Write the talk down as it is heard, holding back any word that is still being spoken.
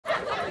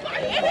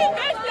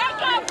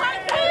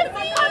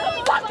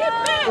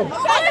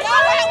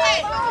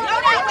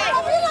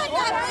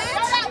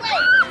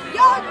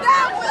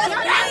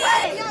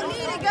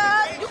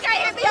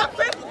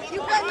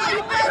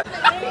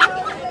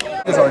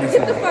It's already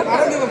full. I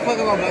don't give a fuck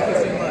about Black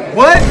History Month.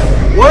 What?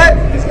 What?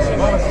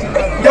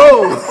 Yo!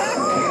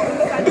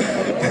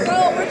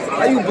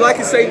 Are you black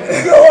and say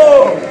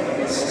yo?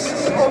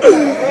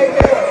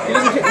 He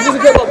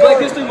doesn't care about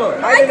Black History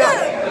Month. I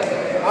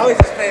always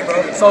just pay,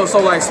 bro. So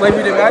like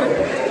slavery didn't matter?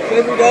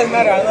 Slavery does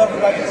matter. I love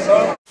Black History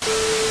Month.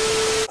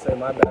 Say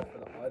my bad for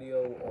the audio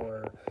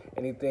or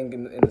anything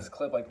in this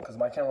clip, like, because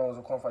my camera was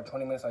recording for like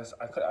 20 minutes. I should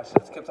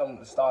have kept telling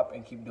them to stop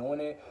and keep doing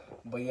it.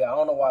 But yeah, I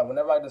don't know why.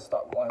 Whenever I just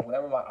stop, like,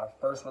 whenever I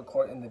first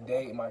record in the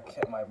day, my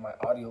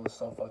audio is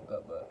so fucked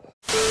up. But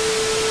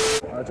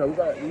alright,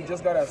 y'all, we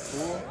just got at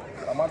school.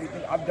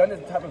 I've done this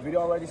type of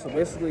video already, so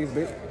basically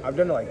I've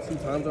done it like 2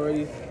 times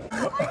already.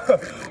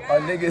 Our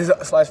niggas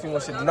 / female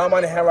shit. Do not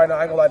mind the hand right now.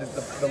 I ain't gonna lie.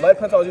 The lead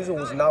pencil I was using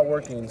was not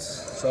working,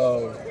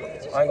 so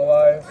I ain't gonna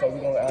lie. So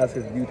we're gonna ask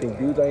if you think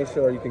dudes ain't shit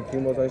or you think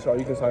females ain't shit, or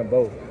you can sign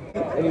both.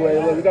 Anyway,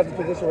 look, we got the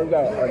position where we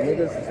got our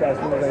niggas /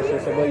 females ain't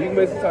shit. So but you can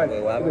basically sign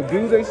the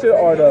dudes ain't shit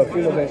or the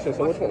females ain't shit.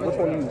 So which one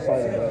are you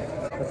signing, bro?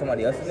 Put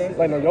somebody else's name?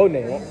 Like no, your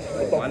name.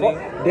 Like my name?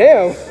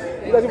 Damn.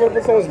 You guys want to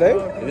put someone's name?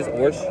 Is this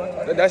Orsh?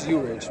 That's you,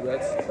 Rich.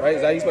 Right?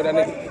 Is that you put that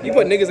nigga? You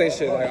put niggas ain't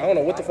shit. Like I don't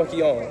know what the fuck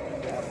he on.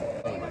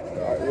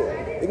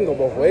 Alright, it can go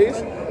both ways.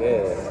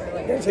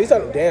 Yeah. Damn, so you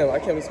signing? Damn, I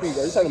can't even speak.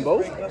 Are you signing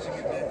both?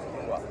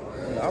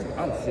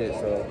 I'm shit,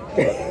 so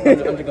I'm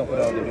just gonna put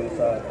it on the dude's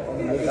side.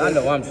 I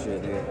know I'm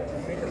shit, dude.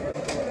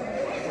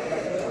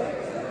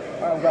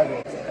 I'm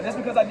graduating. And just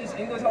because I teach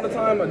English all the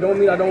time, I don't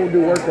mean I don't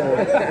do work there.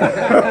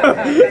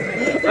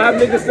 I have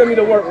niggas send me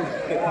to work.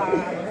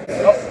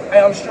 Hey,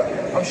 I'm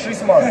street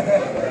smart.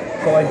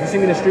 So like, if you see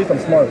me in the streets, I'm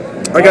smart.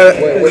 I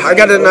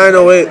got a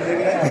 908.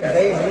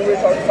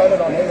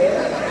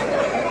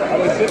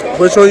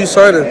 Which one you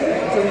signing?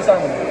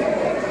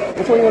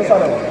 Which one you want to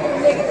sign on?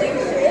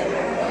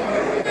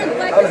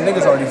 All the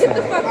niggas already full. I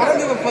don't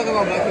give a fuck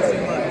about Black History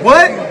Month.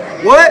 What?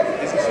 What?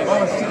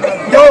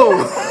 Yo!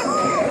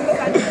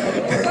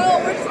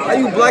 Are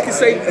you black and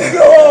say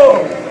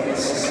yo?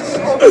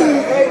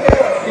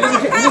 He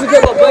doesn't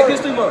care about Black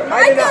History Month. I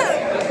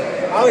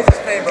always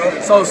just pay,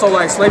 bro. So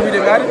like slavery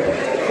didn't matter?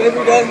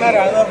 Slavery does matter.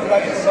 I love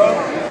Black History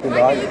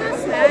Month.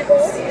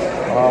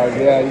 Oh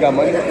yeah, you got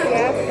money?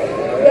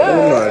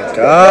 Oh my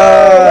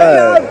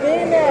god.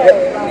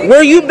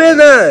 Where you been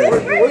at?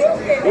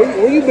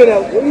 Where you been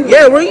at?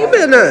 Where you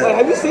been at?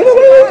 Have you seen it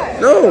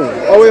lately? No.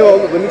 Oh wait,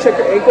 let me check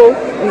your ankle.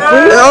 You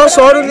free? And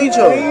also, I don't need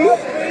you.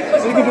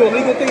 So you can do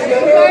illegal things now?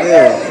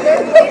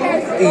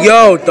 Yeah.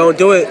 Yo, don't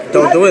do it.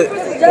 Don't do it.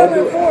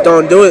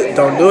 Don't do it.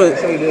 Don't do it.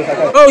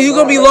 Oh, you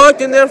gonna be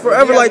locked in there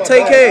forever like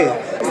TK.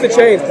 It's the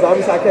chains, because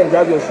obviously I can't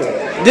grab your shit.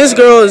 This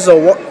girl is a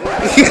What the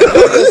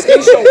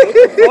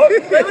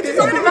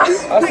fuck?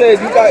 I said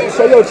you got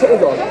show your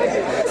chains on.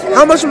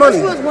 How much money?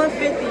 It was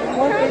 150.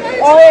 150.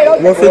 Oh, yeah,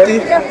 150?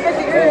 Yeah,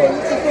 50 grand.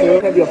 You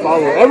can't be a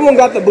follower. Everyone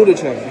got the Buddha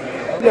chain.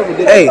 You never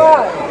did. Hey.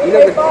 You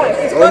never.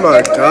 Oh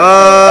my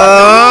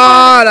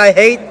god, I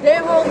hate.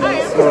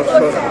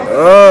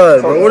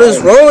 Bro, what is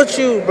wrong with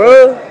you,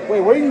 bro?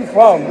 Wait, where are you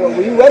from?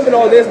 Were you repping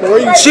all this, but where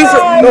are you? She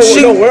from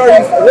where are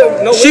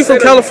you? She from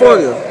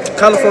California.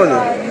 California.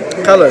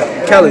 Cali.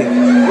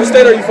 What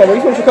state are you from? Are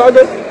you from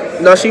Chicago?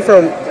 No, she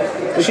from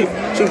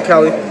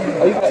Cali.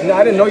 No,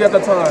 I didn't know you at the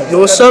time. Yo,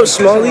 what's up,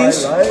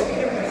 Smallies? Right?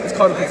 It's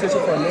called a petition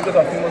for niggas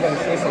or females on the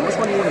street. So which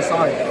one do you want to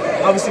sign?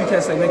 Obviously, you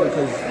can't say nigga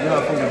because you're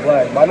not fully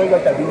black. But I know you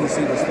got that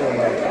BBC, but still,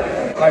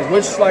 like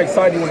which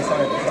side do you want to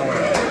sign?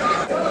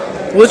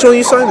 Which one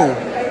you signing?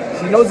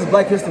 She knows it's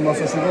Black History Month,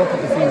 so she won't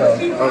put the female.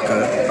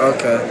 Okay.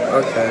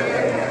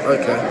 What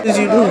did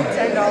you do?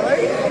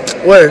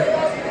 $10. Where?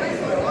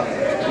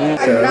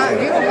 Okay.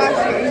 You don't buy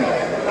shit.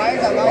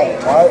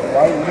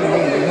 Why?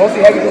 You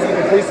mostly heavy because of the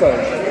Capri Sun.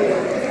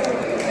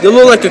 You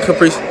look like a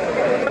Capri.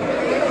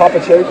 Papa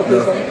Cherry Capri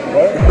Sun?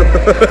 What?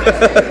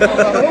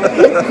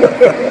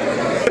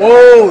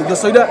 Whoa, you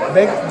see that?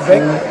 Bank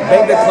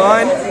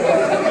decline?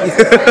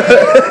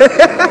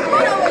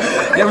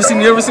 You ever seen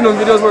those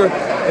videos where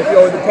if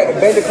the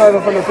bank declines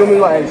in front of the film,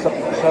 like,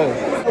 hey,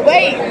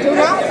 Wait, do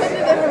not put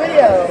it in the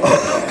video.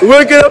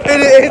 We're gonna put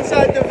it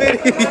inside the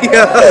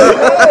video.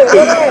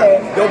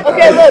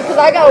 Okay, look, because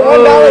I got $1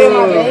 in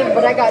my bank,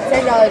 but I got $10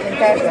 in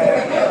cash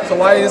right. So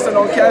why didn't you send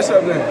on Cash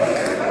App then?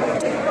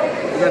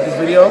 We got this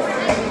video.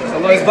 So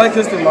look, it's Black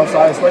History Month, so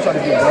I swear trying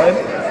to get good.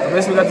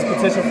 Basically, we got this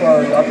petition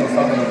for y'all to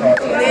sign in the car.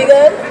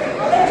 Niggas.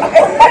 I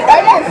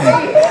didn't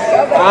see it.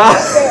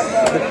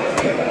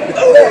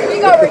 He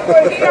got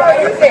recorded. He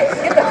already said,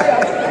 get the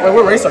fuck. Wait,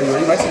 what race are you? Are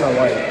you Mexican or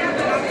white?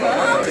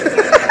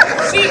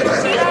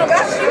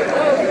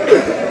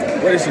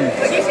 What is she?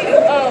 She's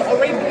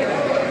Arabian.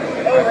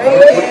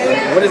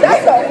 What is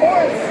That's a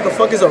horse. What the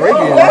fuck is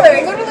Arabian? Yeah,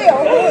 they're literally a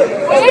horse.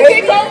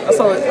 That's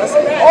a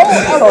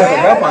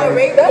vampire.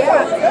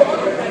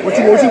 What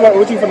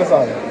you finna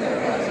sign?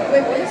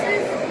 Wait, what is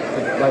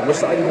this? Like, which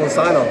side you gonna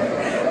sign on?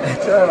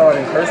 Sure, I know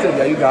in cursive.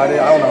 Yeah, you got it.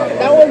 I don't know.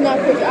 That was not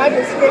cursive. I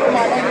just scraped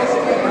my language.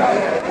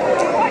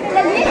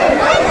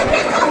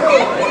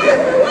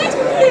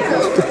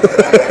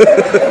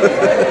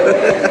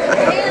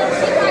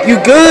 You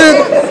good?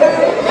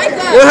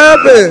 What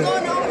happened? I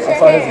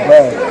saw his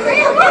bag.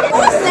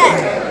 What's that?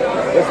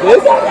 What's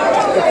this?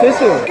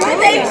 Petition. I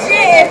think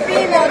shit and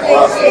female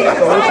think shit.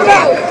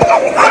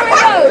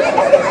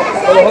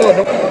 Hold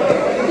on.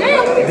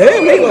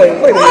 Damn, nigga, like,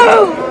 wait a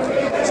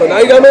minute. So now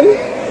you got money?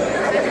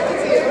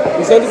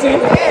 You sent it to you?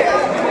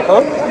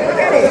 Huh?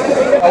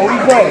 Oh, what are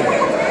you playing?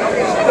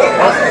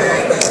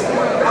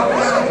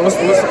 So what's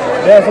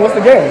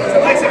the game? It's a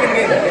Mexican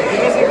game. You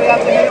basically have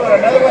to hit it with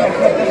another one and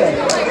flip this one.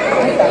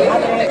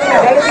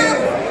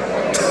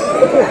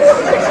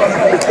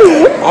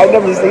 I've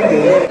never seen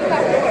this.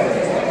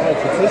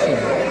 Petition.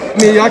 I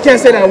mean, I can't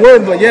say that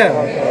word, but yeah,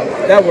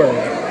 that word. I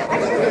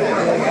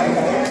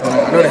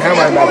know the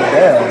handwriting about it.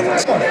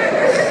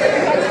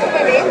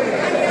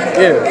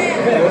 Yeah.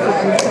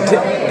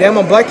 Damn,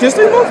 on Black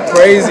History Month?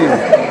 Crazy.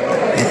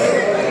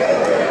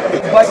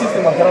 Black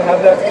History Month, can I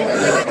have that?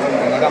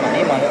 I got my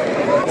name on it.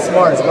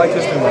 Smart, it's Black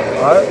History Month,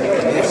 alright?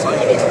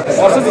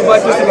 Oh, since it's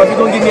Black History Month, you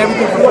gonna give me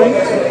everything for free?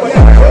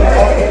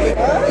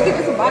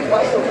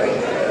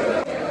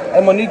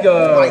 Hey Monique, you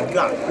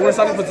wanna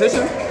sign a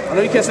petition? I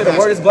know you can't say the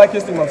word, it's Black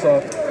History Month,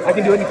 so I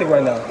can do anything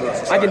right now.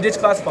 I can ditch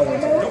class if I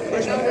want to. I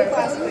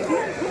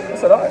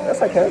said, alright,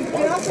 yes I can.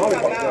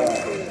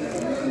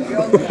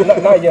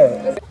 Not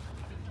yet.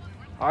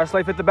 Alright,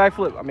 Slave, hit the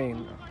backflip. I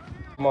mean,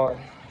 come on.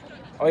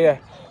 Oh yeah.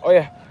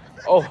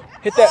 Oh,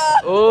 hit that.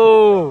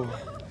 Oh.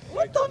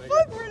 What the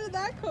fuck? Where did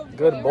that come from?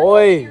 Good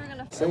boy.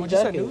 Say what you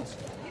said, nudes?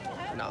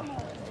 No.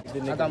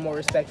 I got more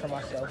respect for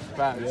myself.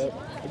 Facts. Yep.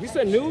 If you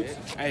said nudes,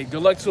 hey,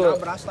 good luck to it.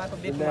 But I slap a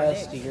bitch with my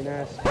neck. You're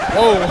nasty.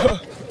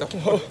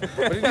 Whoa.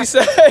 What did he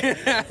say?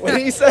 What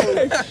did he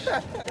say?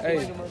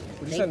 Hey,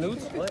 would you send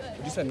nudes? What?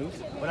 Would you send nudes?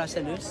 Would I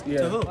send nudes?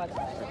 Yeah. To who?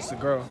 It's a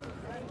girl.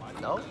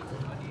 No.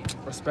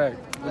 Respect.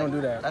 We don't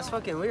do that. That's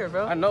fucking weird,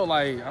 bro. I know,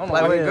 like, I don't know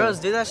Like why when you girls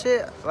do that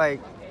shit,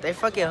 like they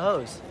fucking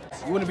hoes.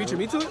 You wouldn't beat your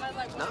meat to it?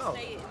 No.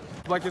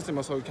 Black History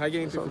Month, so can I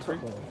get anything for free?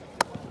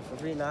 For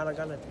free? Nah, I don't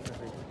got nothing for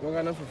free. You don't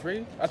got nothing for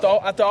free? After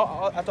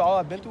all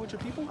I've been through with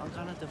your people? I don't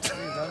got nothing for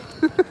free,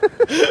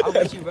 bro. I'll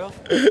bet you, bro.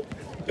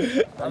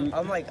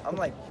 I'm like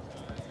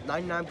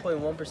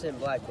 99.1%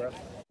 black, bro.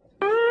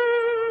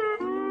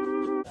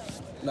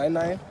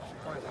 99?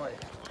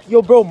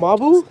 Yo, bro,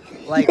 Mabu?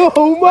 Like, Yo,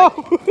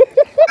 Mabu.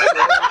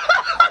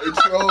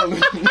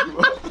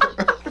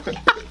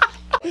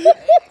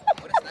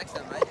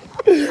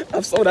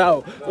 I'm sold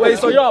out. Wait,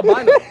 so you're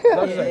albino?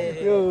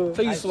 No,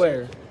 so you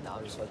swear? no,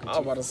 I'm just fucking. I was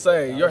about to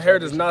say, your hair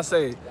does not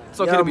say. It's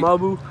okay to be.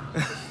 Mabu.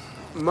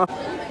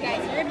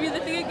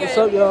 What's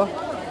up, y'all?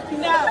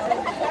 No.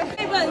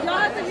 Hey, but y'all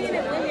have to be in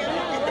a video.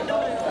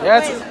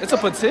 Yeah, it's a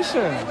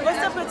petition. What's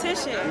the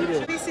petition?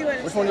 Let me see what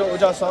it Which says. one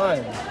would y'all sign?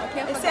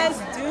 It says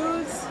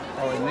dudes.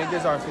 Oh,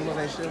 niggas or females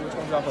ain't shit. Which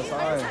one y'all for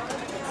sign?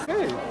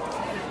 Hey.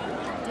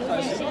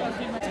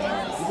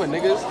 You put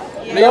niggas?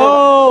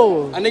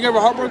 No! A nigga ever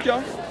heartbroke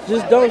y'all?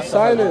 Just don't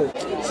sign it.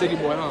 City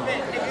boy, huh?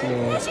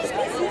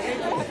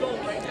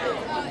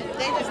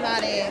 They just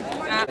not in.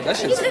 That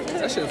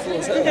shit full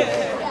as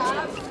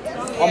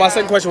hell. On my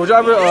second question, would you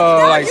ever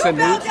like send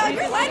nudes?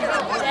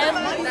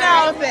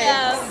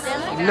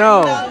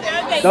 No.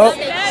 Don't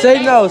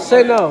say no.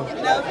 Say no.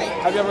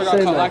 Have you ever got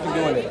caught lacking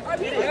doing it?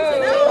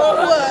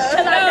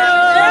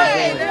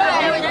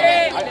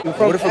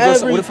 What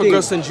if a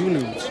girl sends you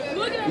nudes?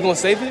 You gonna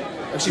save it?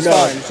 If she's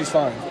fine, if she's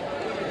fine.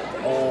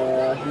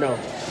 No.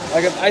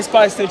 Like if Ice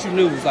Spice sent you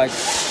nudes, like.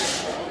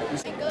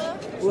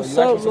 What's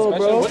up, little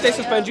bro? What they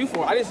suspend you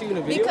for? I didn't see you in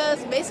the video.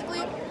 Because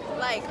basically,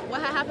 like,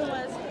 what had happened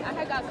was I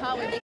had got caught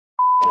with Nick,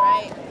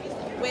 right?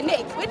 With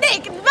Nick,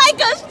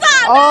 Micah,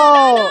 stop!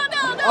 Oh,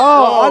 No.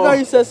 I thought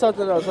you said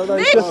something else. I thought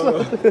you said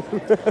something.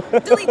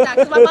 Delete that,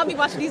 because my mom be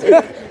watching these videos.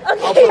 Okay.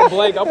 I'll put a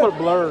blank, I'll put a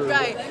blur.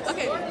 Right,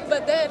 okay.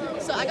 But then,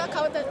 so I got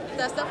caught with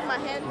that stuff in my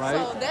hand. Right.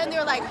 So then they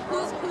were like,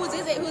 whose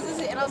is it?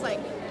 And I was like,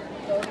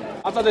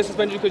 I thought they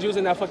suspended you because you was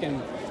in that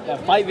fucking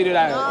fight video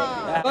that.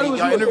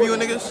 Y'all interviewing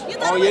niggas? you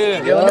thought Oh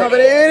yeah. Yo, we got an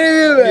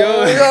interview,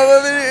 man. We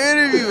got an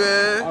interview,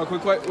 man. Oh,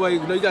 quick,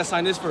 wait, no, you gotta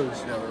sign this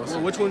first.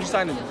 Which one you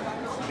signing?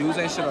 Dudes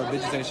ain't shit or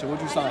bitches ain't shit?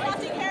 What'd you sign?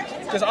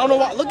 Cause I don't know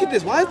why. Look at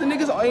this. Why is the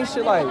niggas ain't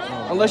shit like?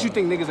 Unless you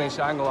think niggas ain't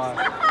shit, I ain't gonna lie.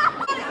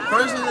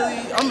 Personally,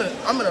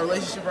 I'm in a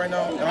relationship right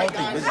now, and I don't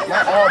think bitches,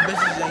 not all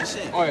bitches ain't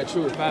shit. Oh yeah,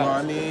 true. It's You know what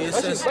I bad. mean?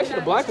 It's Especially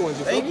the black ones.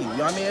 You feel thank me? you. You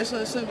know what I mean? It's some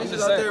bitches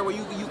just out saying. there where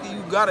you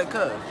got it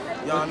cuff.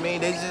 You know what I mean?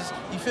 They just,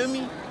 you feel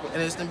me?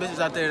 And it's them bitches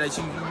out there that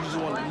you just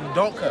want, you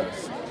don't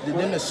cuff.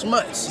 Them the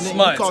smuts. You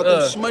call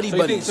them smutty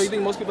buddies. So you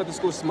think most people at the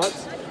school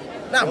smuts?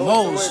 Not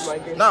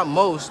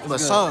most, but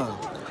some.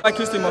 Like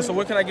Kiss Month, so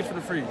what can I get for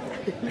the free?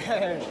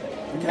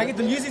 Can I get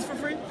them Yeezys for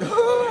free? Get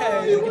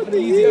them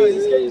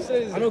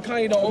Yeezys. I know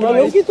Kanye don't own them.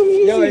 Let's get them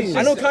Yeezys.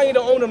 I know Kanye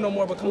don't own them no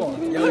more, but come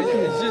on. Yo,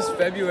 it's just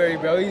February,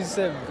 bro. You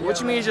said. What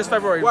you mean it's just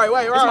February? Wait,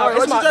 what you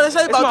trying to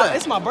say about that?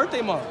 It's my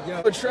birthday month.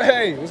 Yo,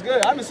 Trey, what's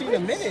good? I haven't seen you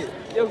in a minute.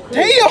 Yo,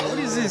 Damn! What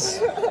is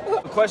this?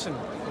 Question,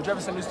 would you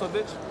ever send news to a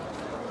bitch?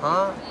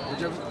 Huh?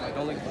 Would you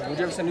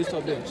ever send news to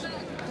a bitch?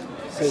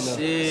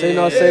 Say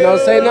no, yo. It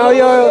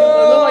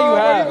looks like you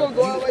have.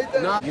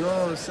 Nah, you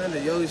don't send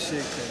it your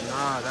shit,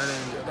 cause that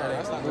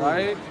ain't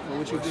right. But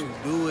what you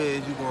do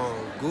is you gonna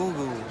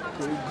Google,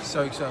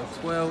 search up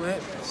 12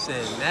 inch,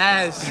 send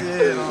that shit.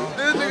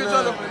 This nigga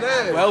trying to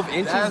finesse. 12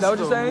 inches, is that what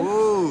you're saying?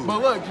 Move.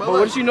 But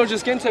what if you know your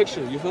skin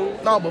texture? You feel me?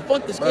 No, but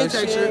fuck the skin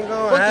texture.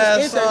 Fuck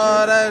the skin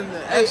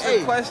texture.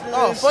 Hey,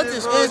 oh, fuck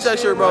the skin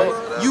texture,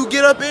 bro. You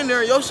get up in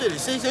there, your shit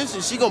is 6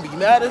 inches. She gonna be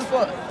mad as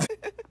fuck.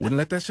 Wouldn't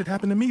let that shit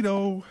happen to me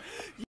though.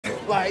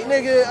 Like,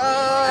 nigga,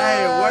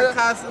 hey, what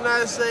constant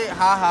I say?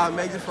 Ha,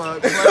 made you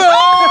fuck.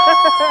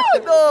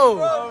 No.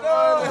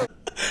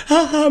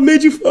 Haha,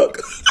 made you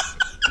fuck.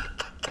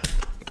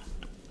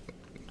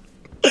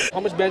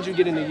 How much bands you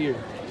get in a year?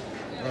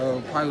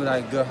 Probably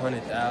like a good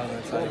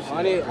 100,000 type shit.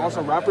 100 on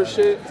some rapper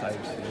shit? Type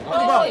shit.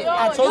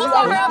 I told you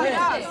I was playing.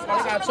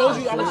 I told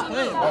you I was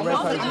playing. I'm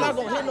not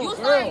gonna hit no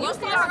girl. You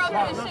sign her up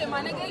for this shit,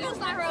 my nigga. You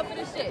sign her up for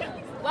this shit.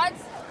 What?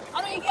 I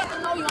don't even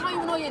fucking know you. I don't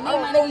even know your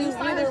name, my nigga. You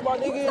sign her up for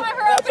this.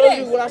 I told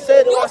you when I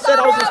said I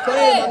was just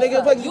playing, my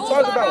nigga. What you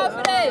talking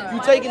about? You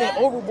taking it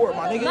overboard,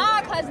 my nigga.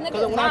 Nah, cause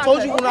nigga. When I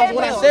told you when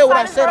I said what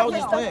I said, I was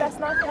just playing.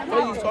 What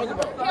are you talking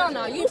about? Hell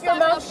no, you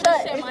sign her up for this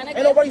shit, my nigga.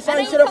 Ain't nobody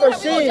sign shit up for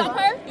shit.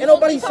 Ain't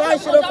nobody sign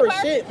shit up for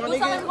shit, my You nigga.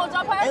 sign gonna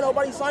jump her? Ain't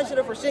nobody sign shit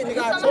up for shit,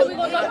 nigga. I You told sign you.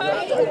 gonna jump her?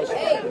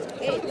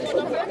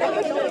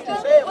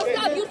 What's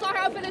up? You sign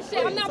her up for this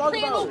shit. I'm not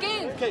playing no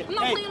games. I'm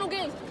not playing no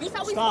games. You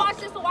said we squash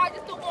this, so why is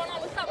this still going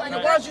on? What's up, my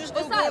nigga? Why is you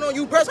still going on?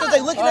 You press because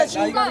they looking at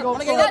you.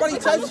 Nigga, nobody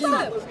touch you.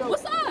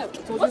 What's up?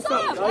 What's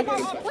up?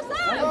 What's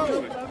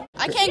up?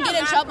 I can't get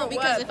in trouble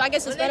because if I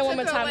get suspended one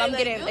more time, I'm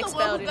getting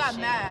expelled and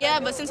shit. Yeah,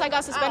 but since I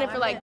got suspended for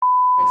like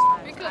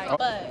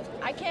but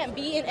I can't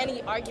be in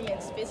any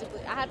arguments physically.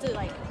 I had to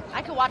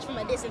I could watch from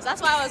a distance.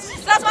 That's why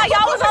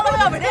y'all was all the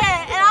way over there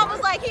and I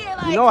was like here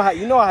like You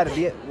know how to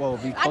be be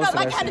close I know to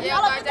like that how to shit. be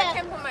all up in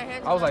there.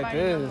 I was like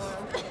this.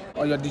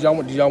 Oh yeah, did y'all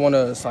want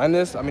to sign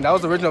this? I mean that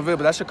was the original video,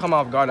 but that should come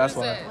off guard. That's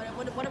why.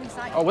 What are we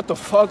signing? Oh what the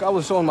fuck? I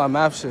was showing my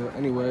math shit.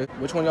 Anyway,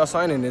 which one y'all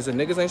signing? Is it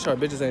niggas ain't shit or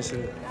bitches ain't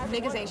shit?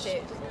 Niggas ain't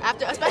shit.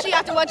 Especially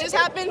after what just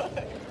happened.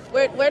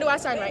 Where do I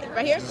sign?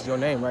 Right here? This is your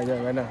name right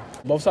there, right now.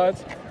 Both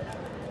sides?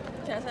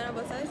 Can I sign on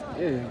both sides?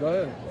 Yeah, go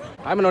ahead.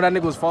 I didn't know that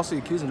nigga was falsely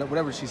accusing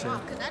whatever she said.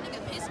 Cause that nigga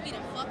pissed me the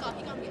fuck off.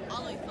 He gonna get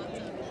all the way fucked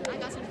up. I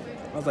got some free.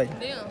 I was like,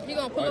 Damn, he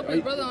gonna pull up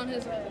his brother on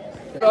his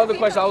the other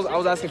question I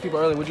was asking people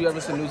earlier, would you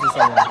ever send news to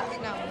someone? No.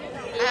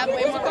 I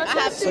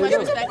have too much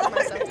respect for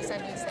myself to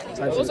send news to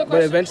anyone.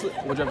 But eventually,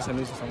 would you ever send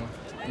news to someone?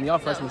 I mean, y'all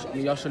freshmen,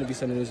 y'all shouldn't be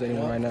sending news to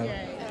anyone right now.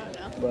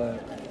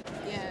 But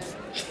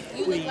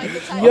You look like the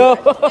type. yo,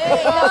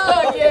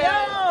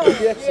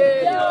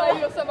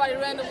 you somebody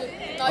randomly.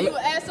 No, you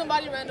would ask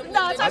somebody randomly.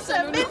 No, it's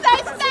a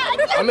midnight snack.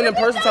 I'm an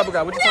in-person type of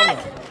guy. What you talking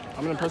about?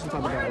 I'm an in-person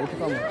type of guy. What you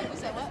talking about? You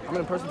said what? I'm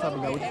an in-person type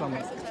of guy. What you talking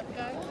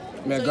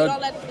about? Man, So good.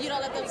 you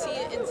don't let them see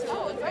it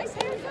until in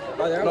person?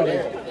 No,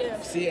 they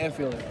see it and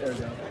feel it. There we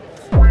go.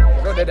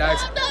 Go ahead,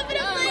 ask.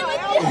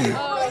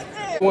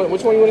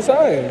 Which one you want to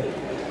sign?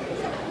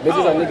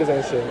 Bitches or niggas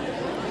ain't shit.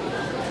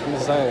 I'm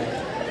just saying.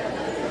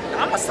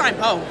 I'm gonna sign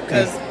both,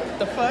 cause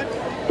the fuck?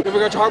 You ever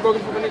got your heart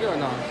broken from a nigga or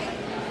not?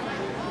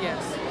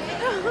 Yes.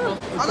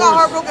 I got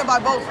heartbroken by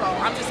both though.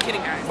 I'm just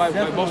kidding, guys. By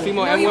both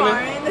female and women?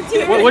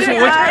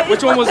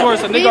 Which one was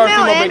worse, a nigga or a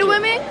female and breaking?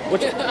 women?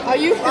 Which, Are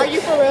you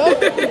for real?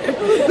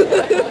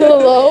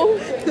 Hello?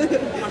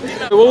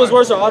 what was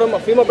worse, a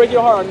female breaking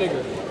your heart or a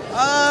nigga?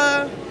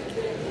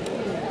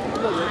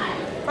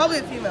 Probably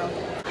a female.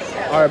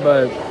 Alright,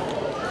 but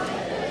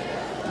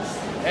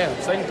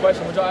damn, second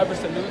question, would y'all ever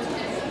salute?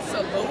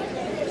 Salute?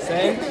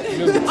 Same?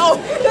 Nudes. Oh.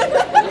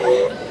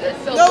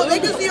 No, they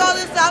can see all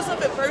this stuff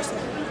up in person.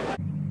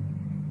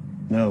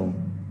 No.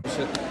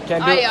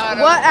 Can't do it.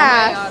 What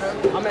ass?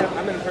 I'm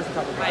in a person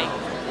type of guy.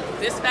 Like,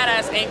 this fat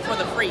ass ain't for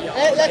the free, y'all.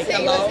 Let's see.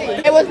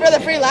 It was for the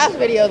free last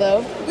video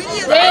though.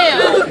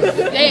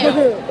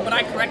 Damn. But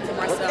I corrected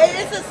myself.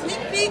 Hey, it's a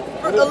sneak peek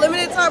for a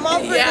limited time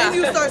offer, then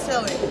you start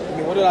selling. I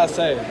mean, what did I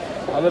say?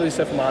 I literally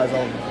said for my eyes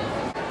only.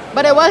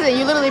 But it wasn't.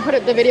 You literally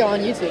put the video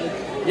on YouTube.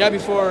 Yeah,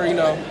 before,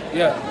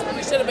 yeah.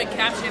 We should have been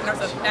captioned, there's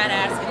a fat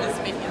ass in this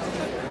video.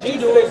 You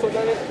do it, so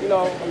then,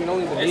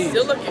 only the It's need.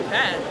 still looking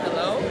fat.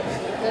 Hello?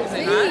 Let's Is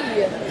it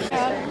see.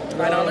 not?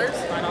 $5?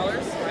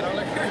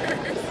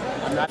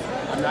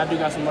 I do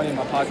got some money in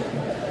my pocket.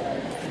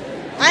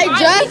 I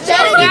just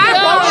said it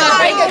before.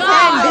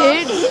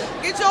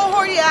 Bitch. Get your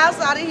horny ass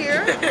out of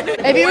here.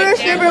 If you were a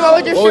stripper, what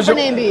would your stripper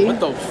name be? What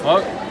the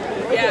fuck?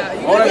 Yeah,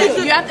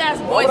 you have to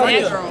ask boys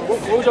and girls.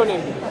 What would your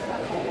name be?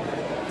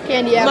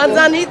 Candy apple.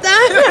 Manzanita?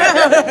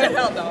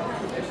 Hell no.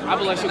 I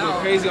feel like she go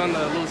crazy on the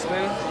little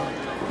spin.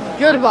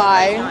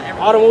 Goodbye.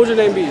 Autumn, what would your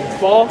name be?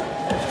 Fall? No,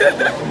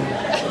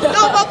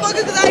 motherfucker,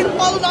 because I ain't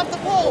falling off the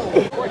pole.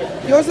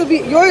 Yours would be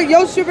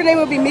your stripper name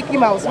would be Mickey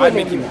Mouse. Why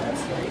Mickey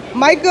Mouse?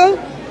 Micah,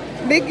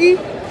 Mickey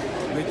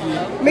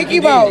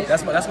Mouse.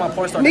 That's my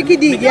porn star. Mickey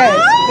D. Yes,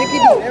 Mickey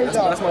D. There we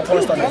go. That's my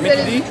porn star.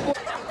 Mickey D.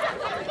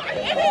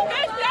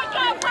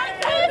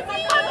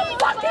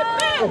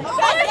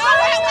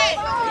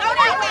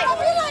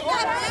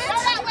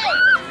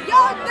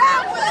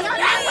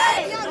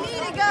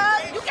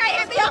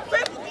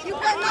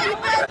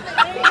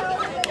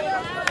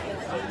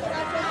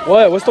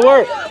 What? What's the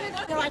word?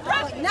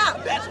 Now,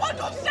 bitch, what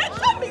you said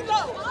to me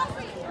though?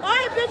 I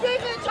ain't bitch,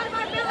 ain't gonna turn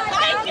my bill like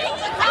that.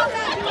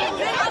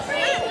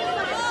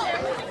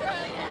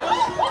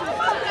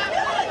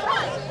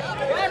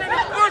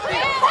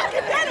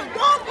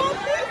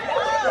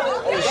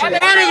 Y'all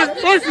niggas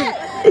pussy.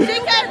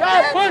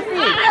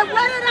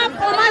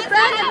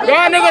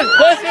 Y'all niggas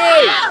pussy.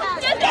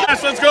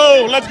 Yes, let's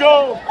go. Let's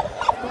go.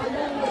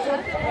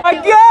 My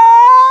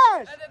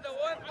gosh!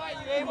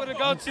 Able to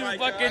go to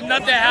fucking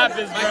nothing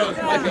happens, bro.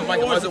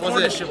 Michael, was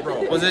it shit,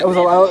 bro? Was it?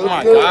 Oh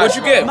my God. What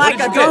you get?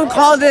 Micah, don't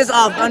call this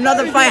off.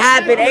 Another fight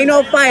happened. Ain't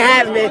no fight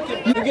happening.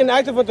 You getting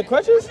active with the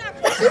crutches?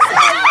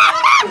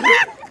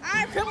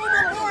 I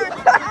criminal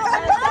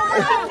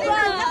board.